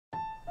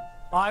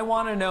I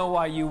want to know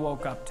why you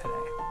woke up today.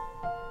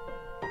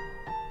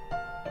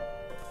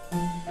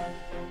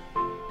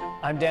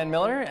 I'm Dan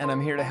Miller, and I'm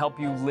here to help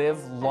you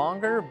live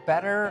longer,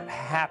 better,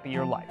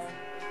 happier life.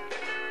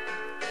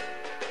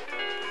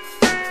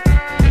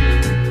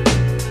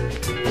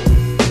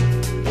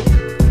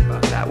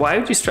 Why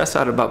would you stress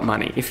out about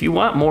money? If you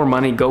want more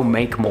money, go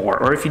make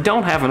more. Or if you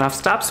don't have enough,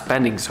 stop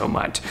spending so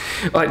much.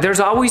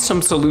 There's always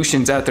some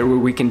solutions out there where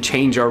we can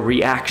change our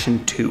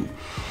reaction to.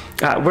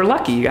 We're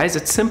lucky, you guys.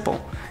 It's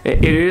simple.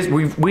 It is.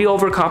 We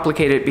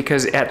overcomplicate it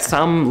because at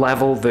some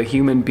level, the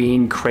human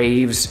being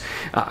craves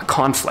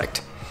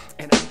conflict.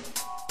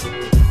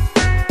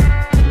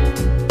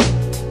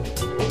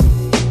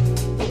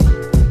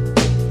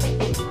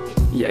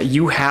 Yeah,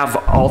 you have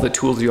all the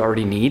tools you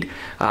already need.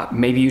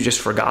 Maybe you just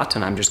forgot,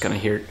 and I'm just going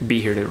to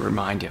be here to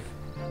remind you.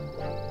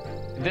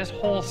 This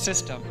whole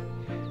system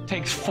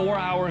takes 4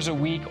 hours a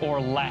week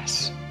or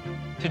less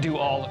to do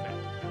all of it.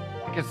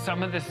 Because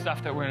some of this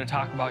stuff that we're going to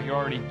talk about you're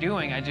already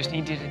doing, I just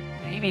need you to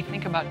maybe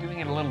think about doing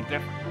it a little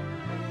different.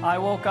 I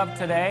woke up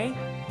today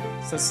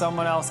so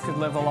someone else could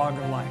live a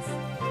longer life.